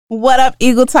What up,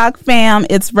 Eagle Talk fam?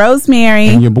 It's Rosemary.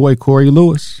 And your boy, Corey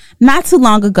Lewis. Not too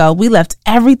long ago, we left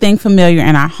everything familiar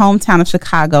in our hometown of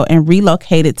Chicago and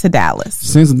relocated to Dallas.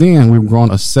 Since then, we've grown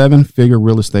a 7-figure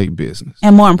real estate business.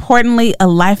 And more importantly, a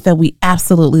life that we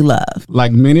absolutely love.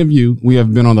 Like many of you, we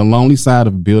have been on the lonely side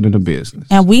of building a business.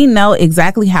 And we know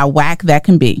exactly how whack that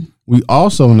can be. We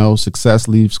also know success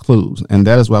leaves clues, and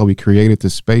that is why we created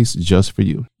this space just for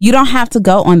you. You don't have to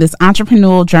go on this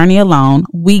entrepreneurial journey alone.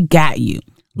 We got you.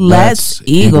 Let's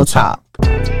Eagle Talk.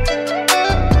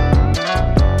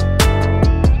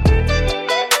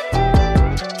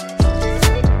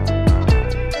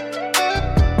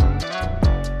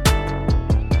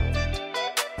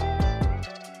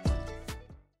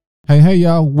 Hey,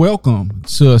 y'all. Welcome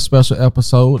to a special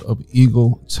episode of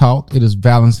Eagle Talk. It is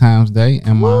Valentine's Day,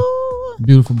 and my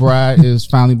beautiful bride is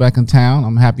finally back in town.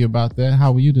 I'm happy about that.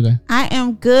 How are you today? I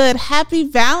am good. Happy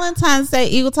Valentine's Day,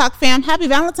 Eagle Talk fam. Happy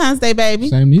Valentine's Day, baby.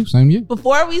 Same to you.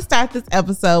 Before we start this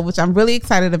episode, which I'm really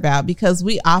excited about because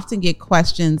we often get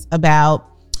questions about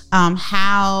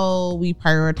how we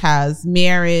prioritize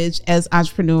marriage as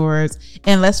entrepreneurs.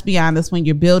 And let's be honest, when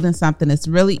you're building something, it's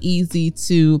really easy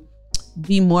to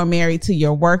be more married to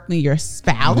your work than your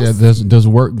spouse. Yeah, does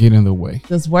work get in the way?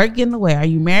 Does work get in the way? Are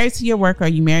you married to your work or are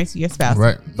you married to your spouse?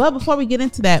 Right. But before we get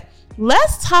into that,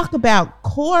 let's talk about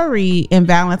Corey and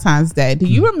Valentine's Day. Do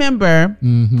you remember?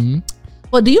 Mm-hmm.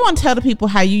 Well, do you want to tell the people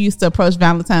how you used to approach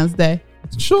Valentine's Day?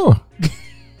 Sure.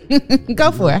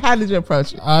 Go for it. How did you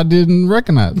approach it? I didn't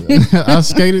recognize it. I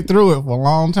skated through it for a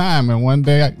long time, and one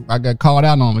day I got called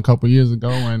out on it a couple years ago,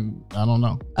 and I don't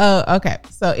know. Oh, okay.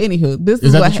 So, anywho, this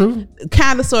is that the truth?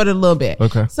 Kind of, sort of, a little bit.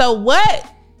 Okay. So,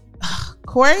 what?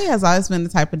 Corey has always been the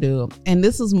type of dude, and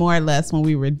this was more or less when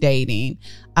we were dating,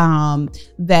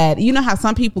 that you know how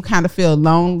some people kind of feel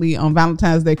lonely on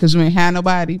Valentine's Day because you ain't had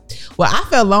nobody. Well, I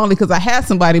felt lonely because I had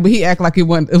somebody, but he acted like it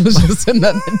was just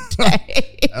another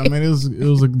day. I mean, it was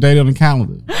a date on the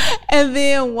calendar. And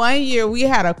then one year we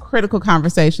had a critical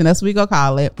conversation, that's what we go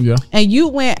call it. Yeah. And you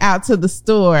went out to the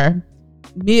store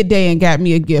midday and got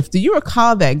me a gift. Do you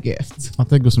recall that gift? I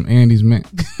think it was some Andy's mint.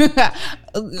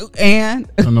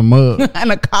 and a mug.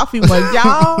 And a coffee mug.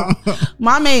 Y'all,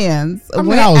 my man's I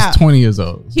was 20 years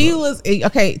old. So. He was,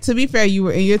 okay, to be fair, you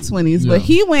were in your 20s, but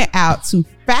he went out to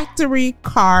Factory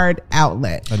Card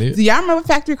Outlet. I did. Do y'all remember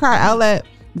Factory Card Outlet?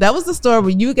 That was the store where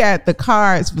you got the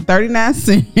cards for 39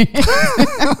 cents. I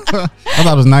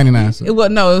thought it was 99 cents. It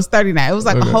was 39. It was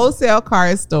like a wholesale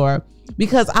card store.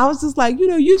 Because I was just like,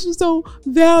 you just don't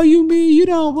value me. You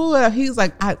don't. He's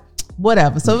like,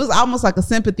 whatever. So it was almost like a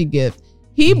sympathy gift.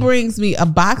 He brings me a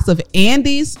box of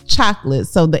Andes chocolates.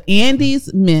 So the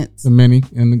Andes mints. The mini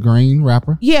in the green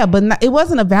wrapper. Yeah, but it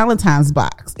wasn't a Valentine's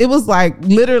box. It was like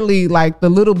literally like the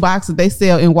little box that they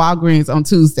sell in Walgreens on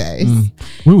Tuesdays.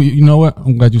 You know what?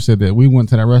 I'm glad you said that. We went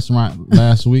to that restaurant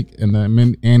last week and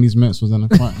the Andes mints was in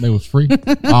the front. They was free.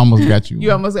 I almost got you.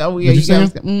 You almost, oh yeah.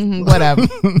 Whatever.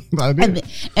 I did.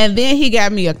 And then he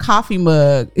got me a coffee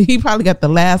mug. He probably got the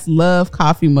Last Love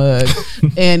coffee mug.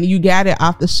 And you got it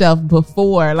off the shelf before.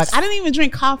 Like, I didn't even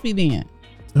drink coffee then.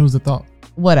 It was a thought.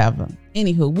 Whatever.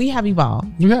 Anywho, we have evolved.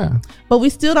 Yeah. But we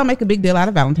still don't make a big deal out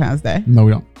of Valentine's Day. No,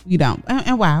 we don't. You don't.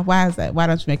 And why? Why is that? Why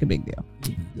don't you make a big deal?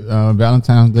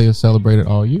 Valentine's Day is celebrated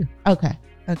all year. Okay.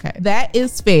 That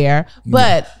is fair.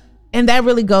 But, and that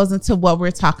really goes into what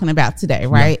we're talking about today,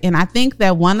 right? Yeah. And I think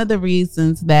that one of the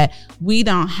reasons that we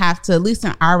don't have to, at least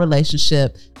in our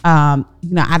relationship, I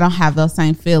don't have those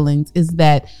same feelings, is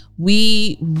that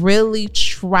we really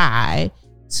try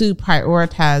to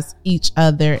prioritize each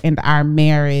other and our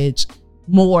marriage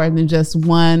more than just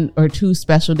 1 or 2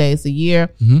 special days a year.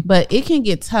 Mm-hmm. But it can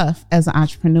get tough as an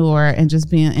entrepreneur and just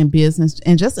being in business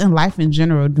and just in life in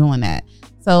general doing that.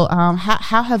 So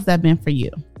how has that been for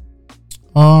you?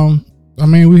 I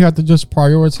mean, we have to just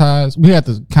prioritize. We have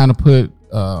to kind of put,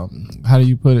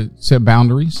 set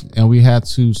boundaries, and we had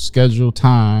to schedule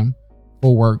time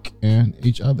for work and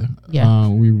each other. Yeah.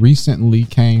 We recently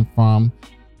came from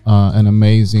an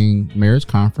amazing marriage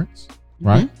conference,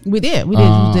 right? Mm-hmm. We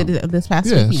did it this past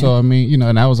weekend. So I mean,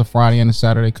 and that was a Friday and a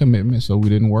Saturday commitment, so we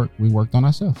didn't work. We worked on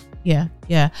ourselves. Yeah.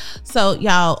 So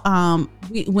y'all,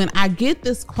 when I get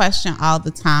this question all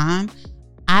the time,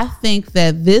 I think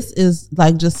that this is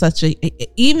like just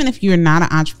even if you're not an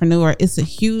entrepreneur, it's a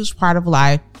huge part of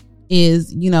life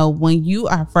is, when you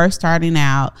are first starting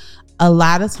out, a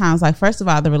lot of times, like, first of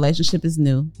all, the relationship is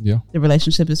new. Yeah. The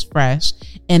relationship is fresh,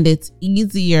 and it's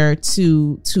easier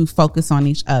to focus on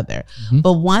each other. Mm-hmm.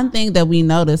 But one thing that we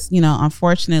noticed,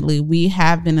 unfortunately, we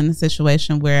have been in a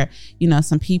situation where,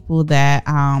 some people that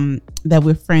that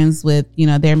we're friends with,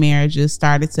 their marriages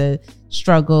started to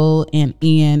struggle and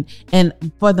end. And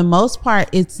for the most part,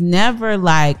 it's never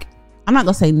like, I'm not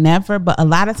gonna say never, but a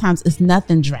lot of times it's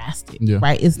nothing drastic,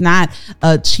 right? It's not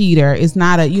a cheater. It's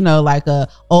not a, like a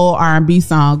old R&B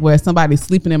song where somebody's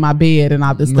sleeping in my bed and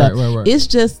all this stuff. Right. It's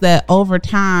just that over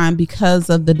time, because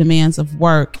of the demands of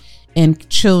work and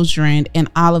children and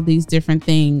all of these different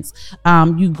things,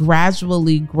 you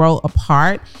gradually grow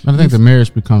apart. I think the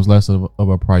marriage becomes less of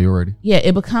a priority. Yeah,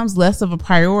 it becomes less of a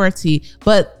priority.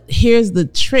 But here's the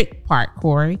trick part,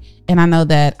 Corey, and I know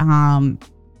that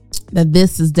that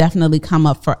this has definitely come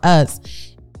up for us.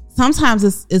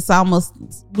 Sometimes it's almost,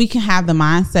 we can have the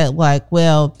mindset like,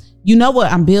 well, what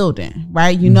I'm building,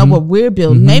 right? What we're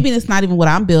building. Mm-hmm. Maybe it's not even what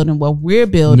I'm building, what we're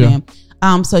building.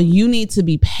 Yeah. So you need to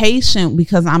be patient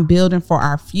because I'm building for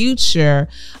our future.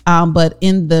 But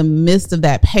in the midst of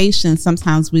that patience,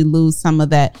 sometimes we lose some of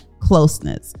that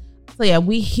closeness. So yeah,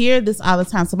 we hear this all the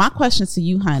time. So my question to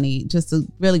you, honey, just to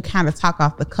really kind of talk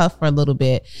off the cuff for a little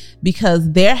bit,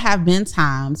 because there have been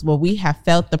times where we have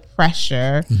felt the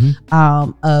pressure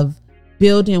of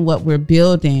building what we're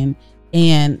building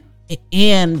and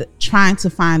trying to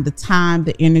find the time,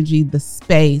 the energy, the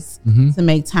space to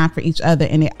make time for each other.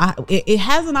 And it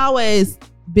hasn't always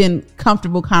been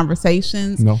comfortable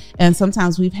conversations. No. And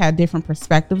sometimes we've had different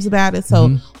perspectives about it.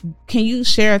 So can you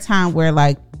share a time where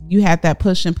like you had that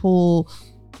push and pull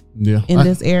in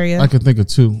this area? I can think of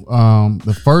two.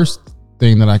 The first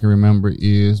thing that I can remember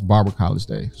is Barber College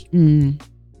days.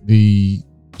 The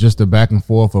back and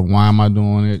forth of why am I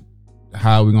doing it?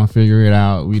 How are we going to figure it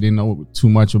out? We didn't know too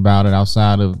much about it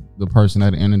outside of the person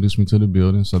that introduced me to the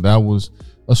building. So that was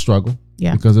a struggle.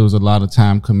 Yeah. Because it was a lot of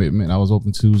time commitment. I was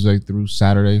open Tuesday through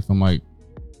Saturday from 9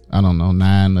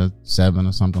 to 7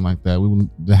 or something like that.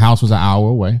 The house was an hour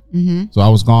away. So I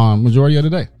was gone majority of the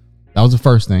day. That was the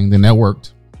first thing. Then that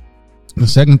worked. The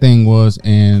second thing was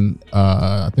in,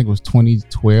 I think it was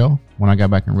 2012 when I got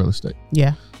back in real estate.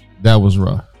 Yeah. That was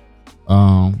rough.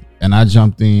 And I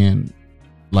jumped in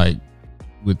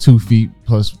with 2 feet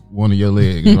plus one of your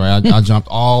legs, right? I jumped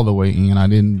all the way in. I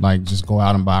didn't just go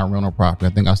out and buy a rental property. I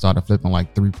think I started flipping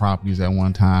 3 properties at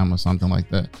one time or something like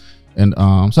that. And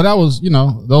so that was,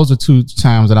 those are 2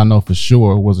 times that I know for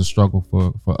sure was a struggle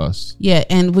for us. Yeah.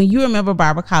 And when you remember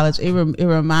Barber College, it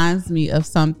reminds me of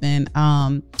something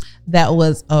that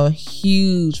was a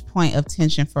huge point of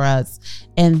tension for us.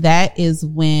 And that is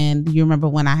when, you remember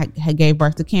when I had gave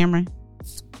birth to Cameron?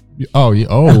 Oh, yeah.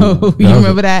 Oh, you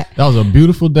remember that? That was a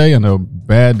beautiful day and a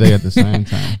bad day at the same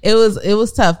time. It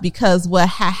was tough because what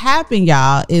happened,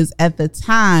 y'all, is at the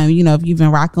time, if you've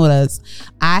been rocking with us,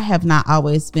 I have not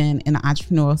always been in the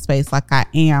entrepreneurial space like I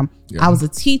am. Yeah. I was a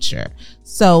teacher.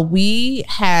 So we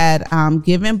had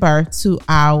given birth to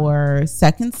our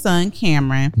second son,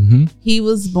 Cameron. He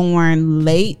was born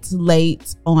late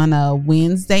on a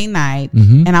Wednesday night.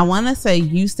 And I want to say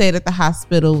you stayed at the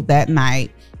hospital that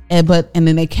night. And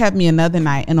then they kept me another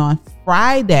night. And on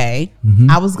Friday,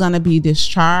 I was going to be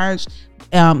discharged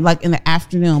in the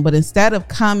afternoon. But instead of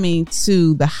coming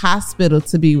to the hospital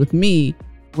to be with me,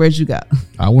 where'd you go?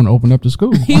 I went to open up the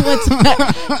school. He went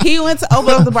to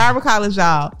open up the Barber College,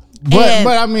 y'all. But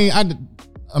I mean,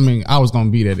 I was going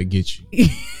to be there to get you.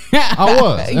 I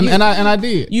was. And I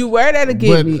did. You were there to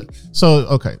get me. So,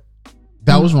 okay.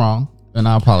 That was wrong. And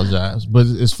I apologize. But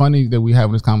it's funny that we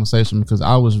having this conversation because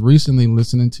I was recently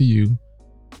listening to you.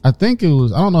 I think it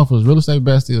was, I don't know if it was Real Estate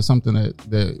Bestie or something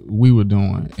that we were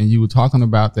doing. And you were talking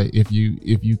about that if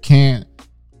you can't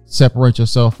separate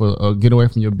yourself or get away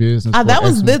from your business. That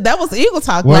was Eagle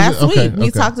Talk last week.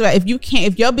 We talked about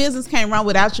if your business can't run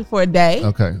without you for a day.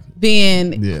 Okay.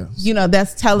 Then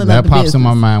that's telling that of the pops business. In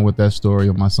my mind with that story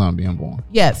of my son being born.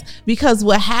 Yes, because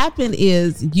what happened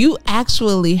is you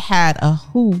actually had a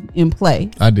who in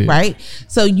play. I did, right?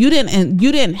 So you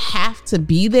didn't have to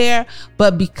be there,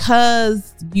 but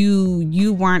because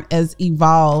you weren't as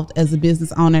evolved as a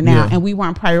business owner now, and we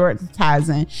weren't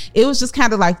prioritizing, it was just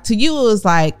kind of like to you it was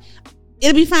like,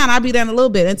 it'll be fine, I'll be there in a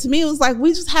little bit. And to me, it was like, we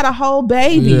just had a whole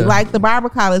baby. Yeah. Like the Barber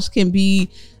College can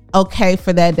be okay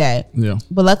for that day. Yeah.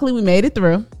 But luckily we made it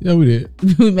through. Yeah, we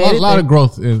did. We made a lot of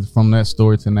growth from that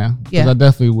story to now. Because I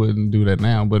definitely wouldn't do that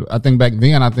now. But I think back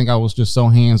then, I was just so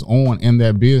hands-on in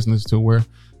that business to where,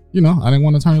 I didn't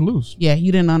want to turn it loose. Yeah,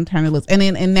 you didn't want to turn it loose.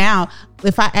 And now,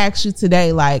 if I asked you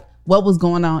today, like, what was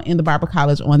going on in the Barber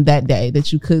College on that day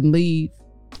that you couldn't leave?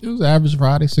 It was average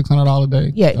Friday, $600 a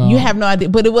day. Yeah, you have no idea,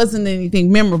 but it wasn't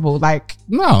anything memorable. Like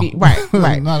no,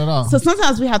 right, not at all. So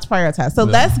sometimes we have to prioritize. So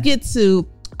let's get to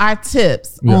our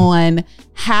tips on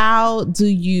how do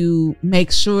you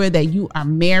make sure that you are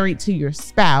married to your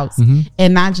spouse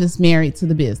and not just married to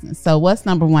the business. So what's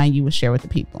number one you would share with the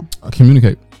people?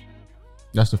 Communicate.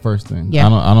 That's the first thing. Yeah.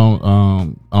 I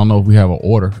don't know if we have an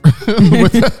order,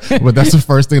 but that's the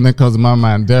first thing that comes to my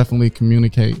mind. Definitely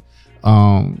communicate.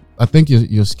 I think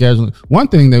your scheduling. One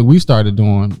thing that we started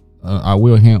doing, I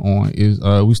will hint on, is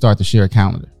we start to share a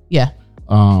calendar. Yeah.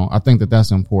 I think that's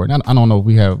important. I don't know if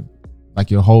we have like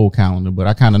your whole calendar, but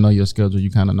I kind of know your schedule. You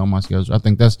kind of know my schedule. I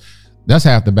think that's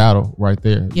half the battle right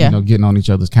there. Yeah. You know, getting on each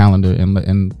other's calendar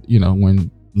and you know,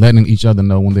 when letting each other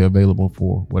know when they're available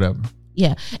for whatever.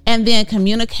 Yeah. And then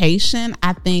communication,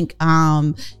 I think,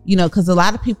 you know, because a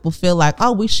lot of people feel like,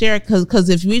 oh, we share it because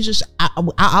if we just, I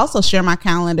also share my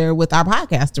calendar with our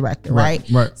podcast director, right?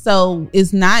 Right. So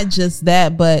it's not just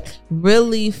that, but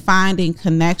really finding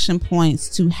connection points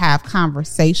to have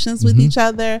conversations with each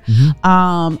other.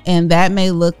 And that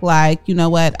may look like, you know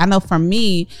what, I know for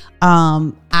me,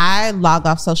 I log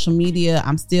off social media.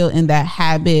 I'm still in that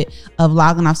habit of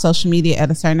logging off social media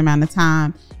at a certain amount of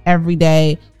time every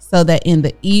day, so that in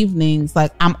the evenings,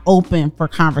 like I'm open for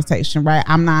conversation, right?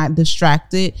 I'm not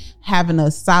distracted, having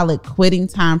a solid quitting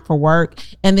time for work.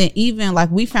 And then even like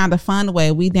we found a fun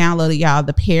way, we downloaded y'all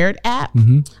the Paired app.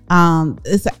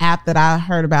 It's an app that I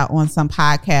heard about on some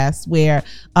podcasts where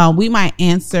we might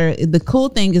answer. The cool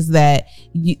thing is that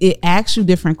it asks you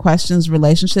different questions,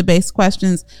 relationship-based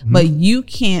questions, but you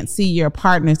can't see your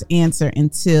partner's answer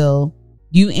until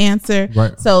you answer.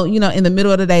 Right. So, you know, in the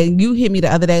middle of the day, you hit me the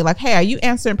other day like, hey, are you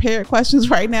answering paired questions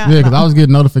right now? Yeah, because I was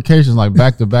getting notifications like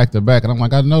back to back to back. And I'm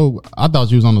like, I thought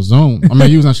you was on the Zoom. I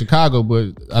mean, you was in Chicago,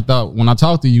 but I thought when I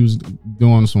talked to you, you was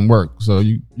doing some work. So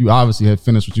you obviously had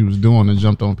finished what you was doing and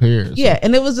jumped on Paired. Yeah,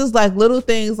 and it was just like little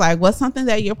things like what's something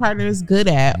that your partner is good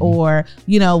at, or,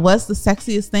 you know, what's the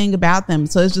sexiest thing about them?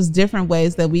 So it's just different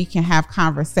ways that we can have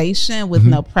conversation with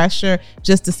no pressure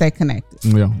just to stay connected.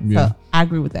 Yeah. So I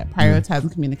agree with that.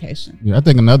 Prioritizing communication. Yeah, I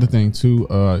think another thing too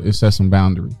is set some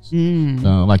boundaries.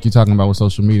 Like you're talking about with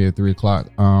social media at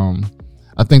 3:00.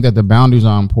 I think that the boundaries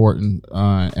are important,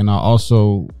 and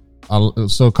so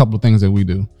a couple of things that we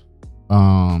do.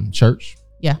 Church.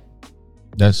 Yeah.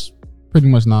 That's pretty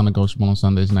much non-negotiable on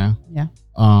Sundays now. Yeah.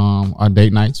 Our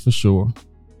date nights for sure.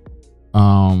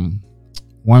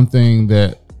 One thing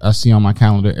that I see on my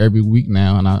calendar every week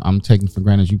now, and I'm taking for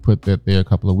granted you put that there a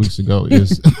couple of weeks ago,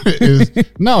 is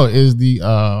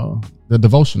the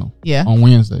devotional. Yeah. On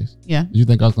Wednesdays. Yeah. Did you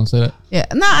think I was gonna say that? Yeah.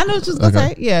 No, I know what you was gonna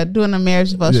say. Yeah, doing a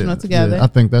marriage devotional together. Yeah, I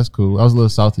think that's cool. I was a little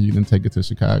salty you didn't take it to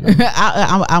Chicago.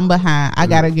 I'm behind. I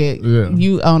gotta get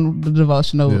you on the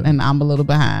devotional, and I'm a little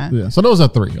behind. Yeah. So those are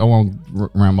three. I won't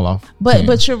ramble off.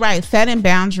 But you're right. Setting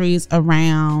boundaries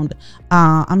around,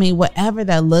 I mean, whatever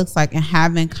that looks like, and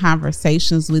having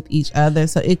conversations with each other.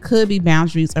 So it could be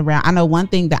boundaries around. I know one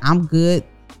thing that I'm good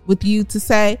with you to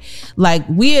say, like,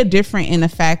 we are different in the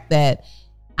fact that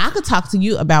I could talk to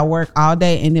you about work all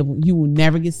day and you will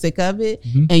never get sick of it.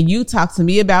 And you talk to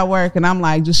me about work and I'm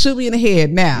like, just shoot me in the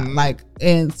head now. Like,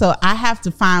 and so I have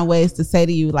to find ways to say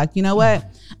to you, like, you know what?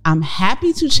 I'm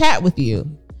happy to chat with you,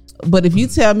 but if you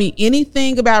tell me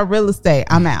anything about real estate,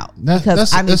 I'm out.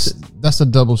 That's a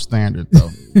double standard though.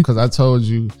 Because I told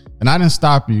you, and I didn't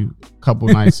stop you a couple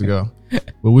nights ago,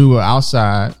 but we were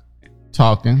outside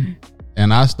talking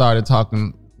and I started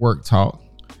talking work talk,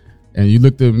 and you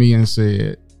looked at me and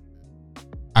said,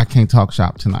 I can't talk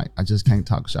shop tonight. I just can't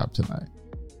talk shop tonight.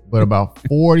 But about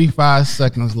 45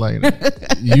 seconds later,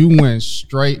 you went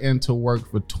straight into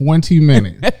work for 20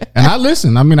 minutes. And I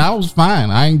listened. I mean, I was fine.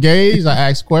 I engaged. I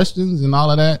asked questions and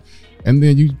all of that. And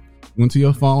then you went to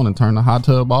your phone and turned the hot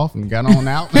tub off and got on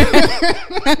out.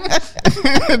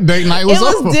 Date night was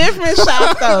over. It was different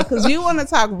shop though, because you want to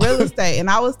talk real estate and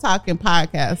I was talking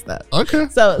podcast stuff. Okay.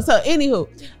 So anywho,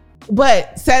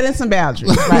 but setting some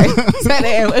boundaries, right?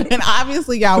 And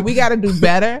obviously, y'all, we got to do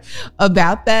better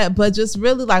about that. But just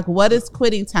really like, what is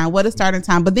quitting time? What is starting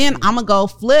time? But then I'm going to go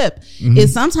flip.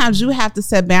 Is sometimes you have to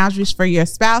set boundaries for your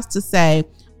spouse to say,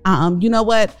 you know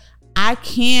what? I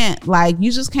can't, like,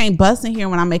 you just can't bust in here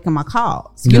when I'm making my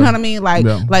calls. You know what I mean? Like,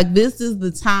 like this is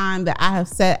the time that I have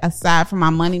set aside for my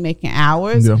money making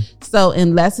hours. So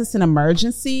unless it's an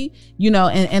emergency, you know,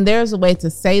 and there's a way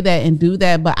to say that and do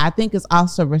that. But I think it's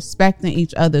also respecting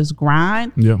each other's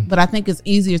grind. But I think it's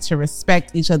easier to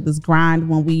respect each other's grind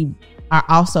when we are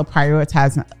also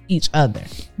prioritizing each other.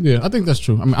 Yeah, I think that's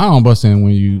true. I mean, I don't bust in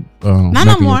when you not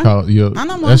no more. Not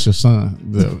no more. That's your son.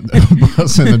 The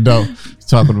bust in the door.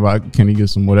 talking about can he get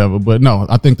some whatever. But no,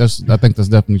 I think that's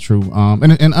definitely true.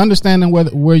 And understanding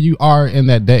where you are in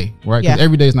that day, right? Because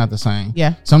every day is not the same.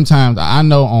 Yeah. Sometimes I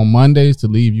know on Mondays to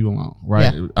leave you alone,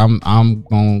 right? Yeah. I'm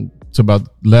going to about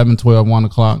 11, 12, 1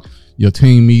 o'clock. Your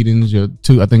team meetings,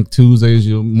 I think Tuesdays,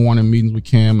 your morning meetings with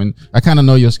Kim, and I kind of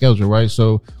know your schedule, right?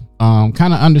 So,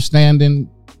 kind of understanding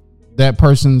that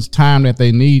person's time that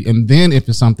they need, and then if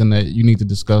it's something that you need to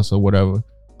discuss or whatever,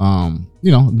 do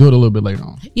it a little bit later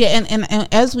on. Yeah, and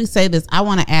as we say this, I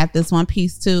want to add this one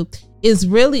piece too. Is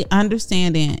really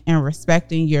understanding and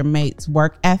respecting your mate's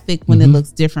work ethic when it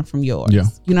looks different from yours. Yeah.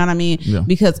 You know what I mean? Yeah.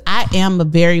 Because I am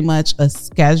very much a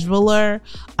scheduler.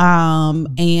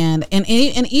 And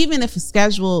even if a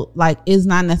schedule like is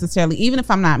not necessarily, even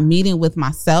if I'm not meeting with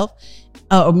myself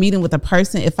or meeting with a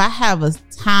person, if I have a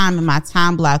time in my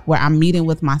time block where I'm meeting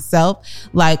with myself,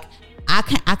 like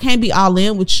I can't be all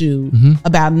in with you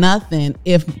about nothing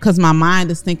because my mind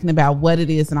is thinking about what it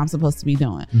is that I'm supposed to be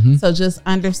doing. So just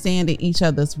understanding each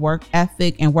other's work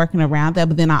ethic and working around that.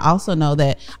 But then I also know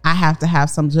that I have to have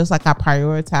some, just like I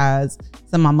prioritize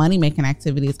some of my money making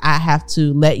activities, I have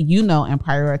to let you know and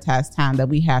prioritize time that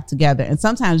we have together. And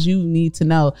sometimes you need to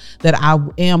know that I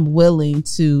am willing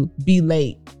to be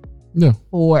late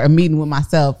for a meeting with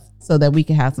myself so that we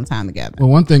can have some time together. Well,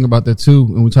 one thing about that too,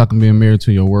 when we're talking being married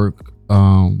to your work,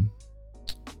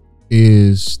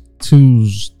 is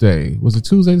Tuesday. Was it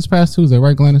Tuesday, this past Tuesday,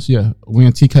 right, Glennis? Yeah. We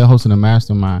and TK hosted a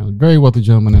mastermind. A very wealthy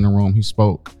gentleman in the room. He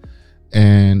spoke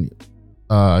and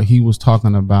he was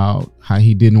talking about how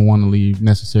he didn't want to leave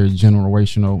necessary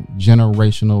generational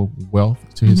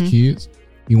wealth to his kids.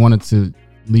 He wanted to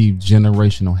leave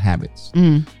generational habits.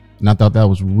 And I thought that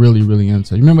was really, really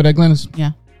interesting. You remember that, Glennis?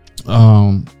 Yeah.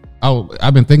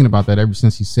 I've been thinking about that ever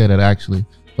since he said it, actually.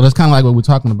 So that's kind of like what we're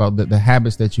talking about, the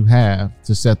habits that you have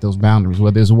to set those boundaries,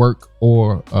 whether it's work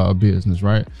or business,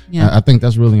 right? Yeah. I think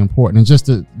that's really important. And just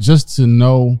to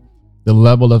know the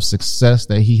level of success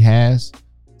that he has,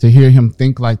 to hear him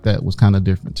think like that was kind of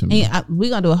different to me.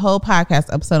 We're going to do a whole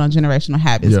podcast episode on generational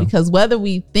habits because whether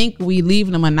we think we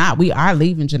leaving them or not, we are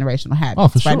leaving generational habits. Oh,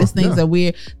 for sure. Right? It's things that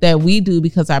we do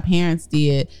because our parents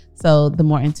did. So the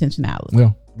more intentionality.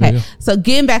 Yeah. Okay, so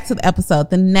getting back to the episode,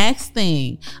 the next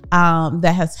thing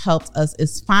that has helped us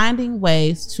is finding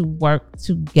ways to work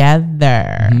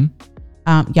together.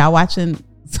 Y'all watching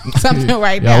something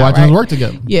right now? Y'all watching us work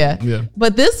together. Yeah.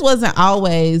 But this wasn't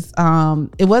always,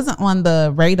 it wasn't on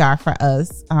the radar for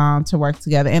us to work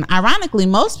together. And ironically,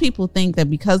 most people think that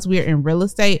because we're in real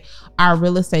estate, our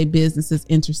real estate businesses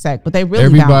intersect, but they really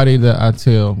Everybody that I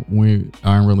tell we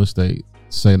are in real estate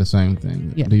say the same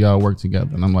thing. Do y'all work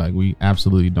together? And I'm like, we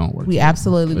absolutely don't work together.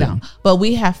 Absolutely don't. But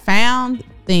we have found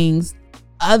things,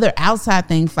 other outside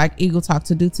things like Eagle Talk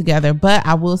to do together. But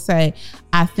I will say,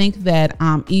 I think that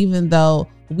even though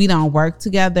we don't work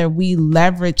together, we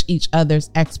leverage each other's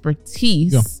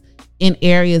expertise in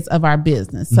areas of our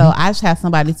business. So I just had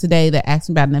somebody today that asked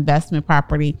me about an investment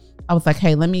property. I was like,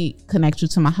 hey, let me connect you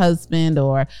to my husband,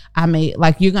 or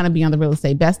you're going to be on the Real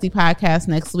Estate Bestie podcast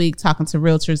next week talking to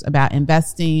realtors about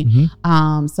investing.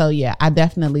 So yeah, I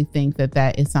definitely think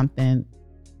that is something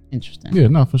interesting. Yeah,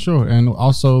 no, for sure. And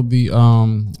also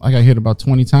I got hit about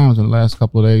 20 times in the last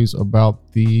couple of days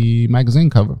about the magazine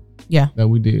cover. Yeah. That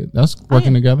we did. That's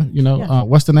working together. You know,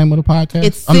 what's the name of the podcast?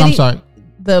 It's I'm sorry.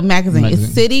 The magazine. It's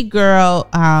City Girl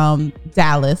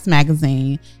Dallas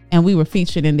magazine. And we were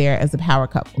featured in there as a power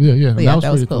couple. Yeah. So that was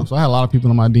pretty cool. So I had a lot of people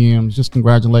in my DMs just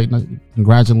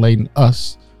congratulating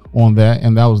us on that.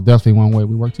 And that was definitely one way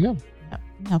we worked together.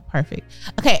 No, perfect.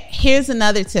 Okay, here's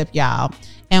another tip, y'all.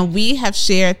 And we have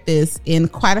shared this in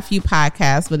quite a few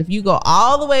podcasts, but if you go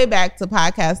all the way back to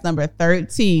podcast number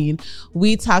 13,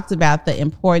 we talked about the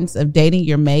importance of dating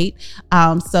your mate.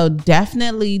 So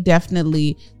definitely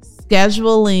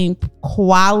scheduling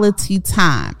quality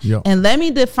time. And let me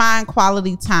define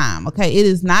quality time. Okay. It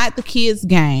is not the kids'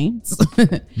 games.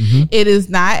 It is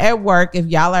not at work. If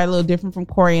y'all are a little different from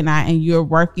Corey and I, and you're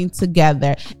working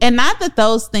together, and not that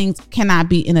those things cannot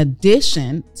be in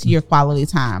addition to your quality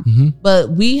time,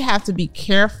 but we have to be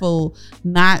careful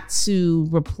not to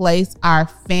replace our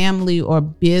family or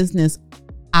business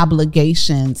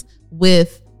obligations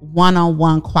with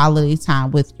one-on-one quality time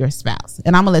with your spouse.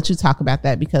 And I'm gonna let you talk about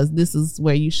that because this is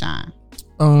where you shine.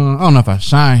 I don't know if I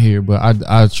shine here, but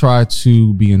I try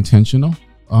to be intentional.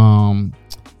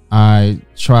 I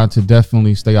try to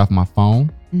definitely stay off my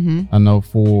phone. I know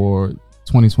for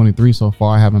 2023 so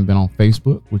far, I haven't been on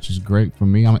Facebook, which is great for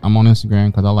me. I'm on Instagram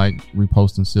because I like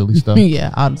reposting silly stuff.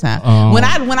 Yeah, all the time. When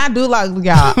I do like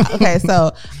y'all, okay,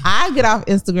 so I get off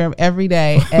Instagram every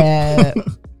day at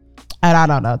I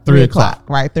don't know, 3 o'clock,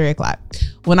 right? 3 o'clock.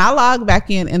 when I log back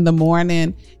in the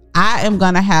morning, I am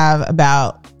going to have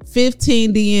about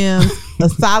 15 DMs. A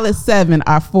solid 7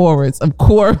 are forwards of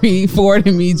Corey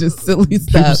forwarding me just silly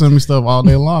stuff. People send me stuff all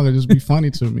day long. It just be funny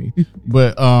to me.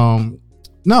 But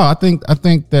no, I think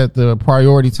that the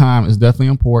priority time is definitely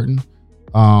important.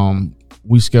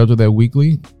 We schedule that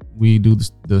weekly. We do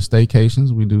the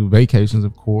staycations. We do vacations,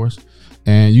 of course.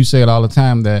 And you say it all the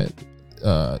time that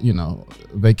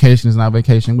vacation is not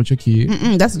vacation with your kid.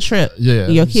 That's a trip. Yeah,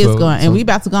 your kids going, and we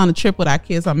about to go on a trip with our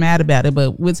kids. I'm mad about it,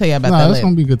 but we'll tell you about that later. It's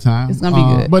gonna be a good time. It's gonna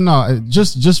be good. But no,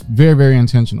 just very, very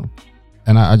intentional.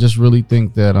 And I just really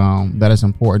think that that is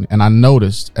important. And I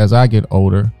noticed as I get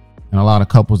older, and a lot of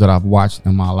couples that I've watched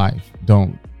in my life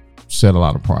don't set a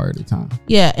lot of priority time.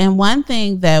 Yeah, and one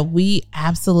thing that we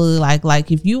absolutely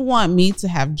like if you want me to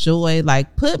have joy,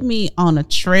 like put me on a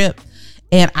trip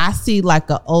and I see like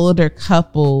an older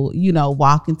couple,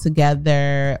 walking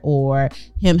together, or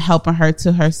him helping her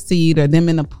to her seat, or them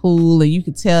in the pool, and you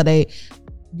can tell they,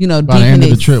 by the end of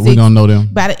the trip, we're gonna know them.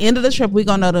 By the end of the trip, we're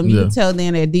gonna know them. You can tell they're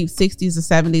in their deep 60s or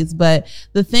 70s. But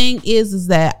the thing is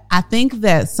that I think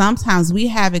that sometimes we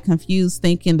have it confused,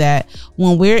 thinking that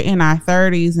when we're in our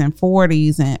 30s and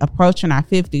 40s and approaching our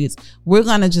 50s, we're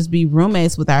gonna just be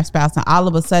roommates with our spouse, and all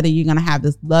of a sudden you're gonna have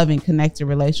this loving, connected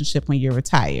relationship when you're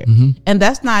retired. And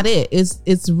that's not it.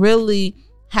 It's really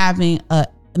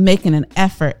making an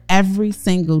effort every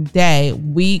single day,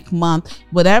 week, month,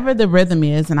 whatever the rhythm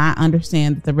is. And I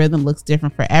understand that the rhythm looks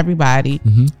different for everybody.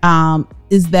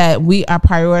 Is that we are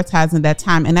prioritizing that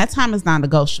time, and that time is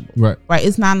non-negotiable. Right.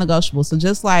 It's non-negotiable. So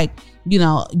just like, you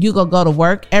go to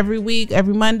work every week,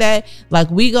 every Monday, like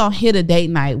we gonna hit a date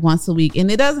night once a week, and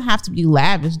it doesn't have to be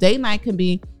lavish. Date night can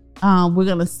be, we're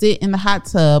going to sit in the hot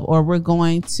tub, or we're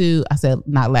going to, I said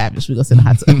not lavish, we're going to sit in the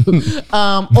hot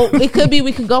tub. Or it could be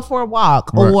we could go for a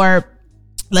walk, or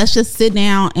let's just sit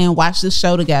down and watch this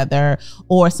show together,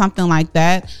 or something like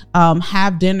that.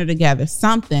 Have dinner together,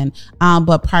 something.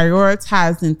 But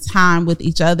prioritizing time with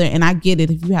each other. And I get it.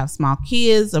 If you have small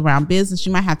kids around business,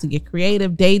 you might have to get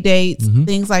creative, day dates,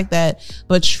 things like that.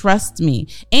 But trust me.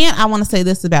 And I want to say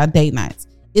this about date nights,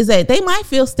 is that they might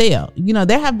feel stale.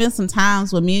 There have been some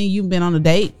times when me and you've been on a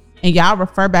date, and y'all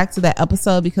refer back to that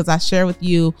episode, because I share with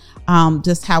you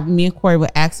just how me and Corey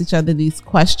would ask each other these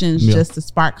questions just to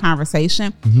spark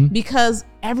conversation, because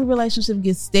every relationship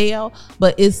gets stale,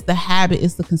 but it's the habit,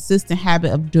 it's the consistent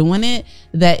habit of doing it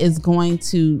that is going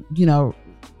to,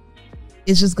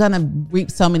 it's just going to reap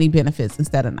so many benefits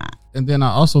instead of not. And then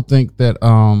I also think that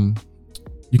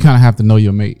you kind of have to know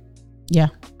your mate. Yeah.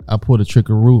 I pulled a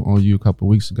trickaroo on you a couple of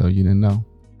weeks ago. You didn't know.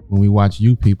 When we watch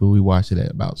You People, we watch it at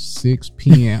about 6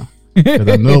 p.m. Because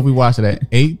I know if we watched it at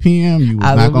 8 p.m., you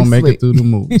was not going to make it through the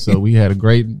movie. So we had a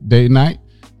great date night.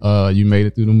 You made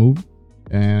it through the movie,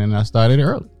 and I started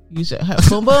early. You should have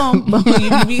boom, boom, boom.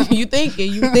 You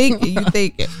thinking.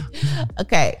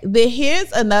 Okay.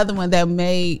 Here's another one that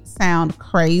may sound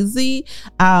crazy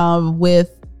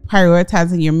with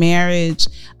prioritizing your marriage,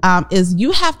 is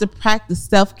you have to practice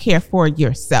self-care for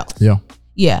yourself.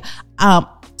 Yeah.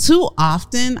 Too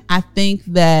often, I think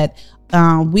that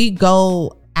we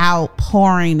go out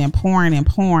pouring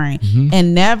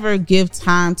and never give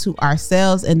time to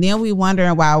ourselves, and then we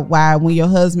wondering why when your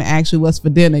husband asks you what's for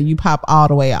dinner, you pop all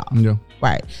the way off.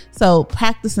 Right. So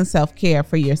practicing self-care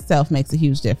for yourself makes a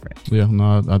huge difference.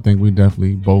 I think we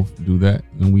definitely both do that,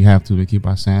 and we have to keep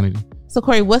our sanity. So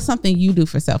Corey, what's something you do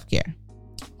for self-care?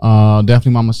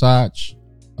 Definitely my massage.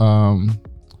 I'm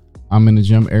in the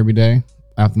gym every day.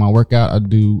 After my workout, I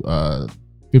do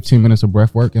 15 minutes of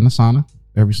breath work in the sauna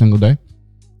every single day.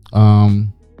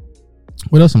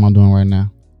 What else am I doing right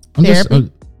now? I'm therapy?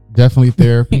 Definitely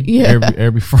therapy.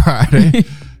 every Friday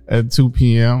at 2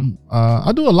 p.m.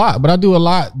 I do a lot, but I do a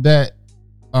lot that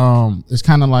it's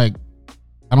kind of like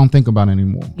I don't think about it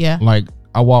anymore. Like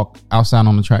I walk outside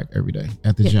on the track every day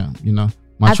at the gym.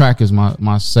 My track is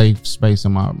my safe space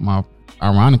and my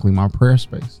ironically my prayer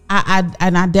space.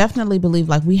 I definitely believe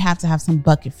like we have to have some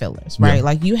bucket fillers, right?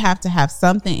 Like you have to have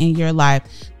something in your life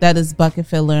that is bucket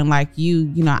filler. And like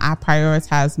I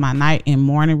prioritize my night and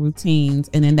morning routines,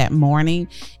 and in that morning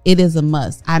it is a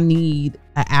must. I need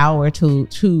an hour to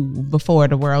two before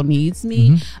the world needs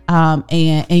me.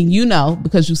 And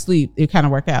because you sleep, it kind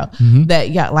of work out that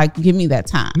like give me that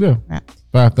time. Right?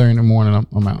 5:30 in the morning,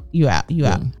 I'm out. You out.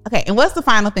 Okay. And what's the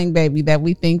final thing, baby, that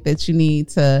we think that you need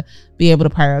to be able to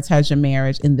prioritize your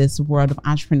marriage in this world of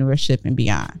entrepreneurship and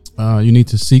beyond? You need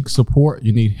to seek support.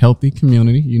 You need healthy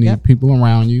community. You need people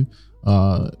around you.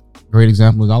 Great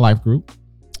example is our life group.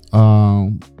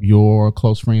 Your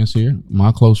close friends here,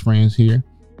 my close friends here.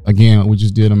 Again, we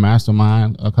just did a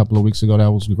mastermind a couple of weeks ago. That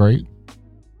was great.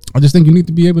 I just think you need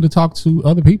to be able to talk to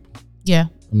other people. Yeah.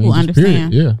 I mean, who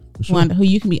understand. Period. Yeah. For sure. Who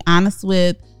you can be honest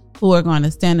with, who are going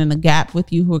to stand in the gap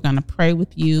with you, who are going to pray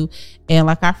with you. And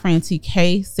like our friend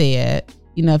TK said,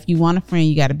 you know, if you want a friend,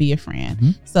 you got to be a friend.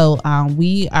 Mm-hmm. So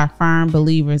we are firm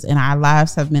believers, and our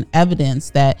lives have been evidence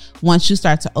that once you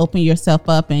start to open yourself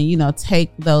up and, you know,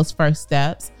 take those first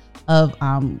steps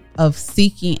of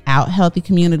seeking out healthy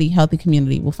community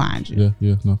will find you.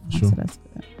 Yeah, no, for sure. So that's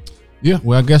good. Yeah,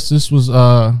 well, I guess this was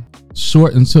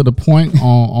short and to the point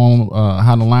on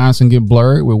how the lines can get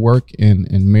blurred with work and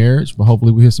marriage, but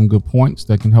hopefully we hear some good points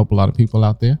that can help a lot of people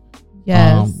out there.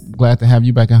 Yes. Glad to have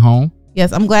you back at home.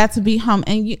 Yes, I'm glad to be home.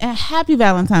 And happy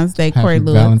Valentine's Day, Corey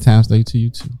Lewis. Happy Valentine's Day to you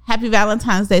too. Happy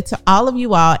Valentine's Day to all of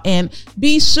you all. And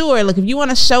be sure, look, if you want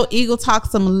to show Eagle Talk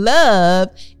some love,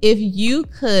 if you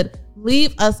could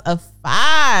leave us a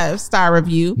 5-star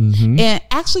review and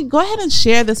actually go ahead and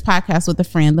share this podcast with a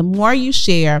friend. The more you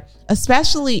share,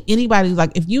 especially anybody,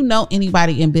 like if you know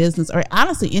anybody in business or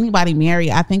honestly anybody married,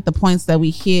 I think the points that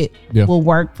we hit will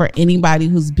work for anybody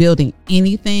who's building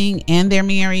anything and they're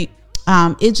married.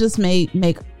 It just may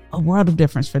make a world of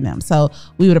difference for them. So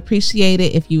we would appreciate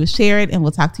it if you would share it, and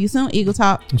we'll talk to you soon. Eagle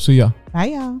Talk. We'll see y'all. Bye,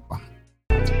 y'all. Bye.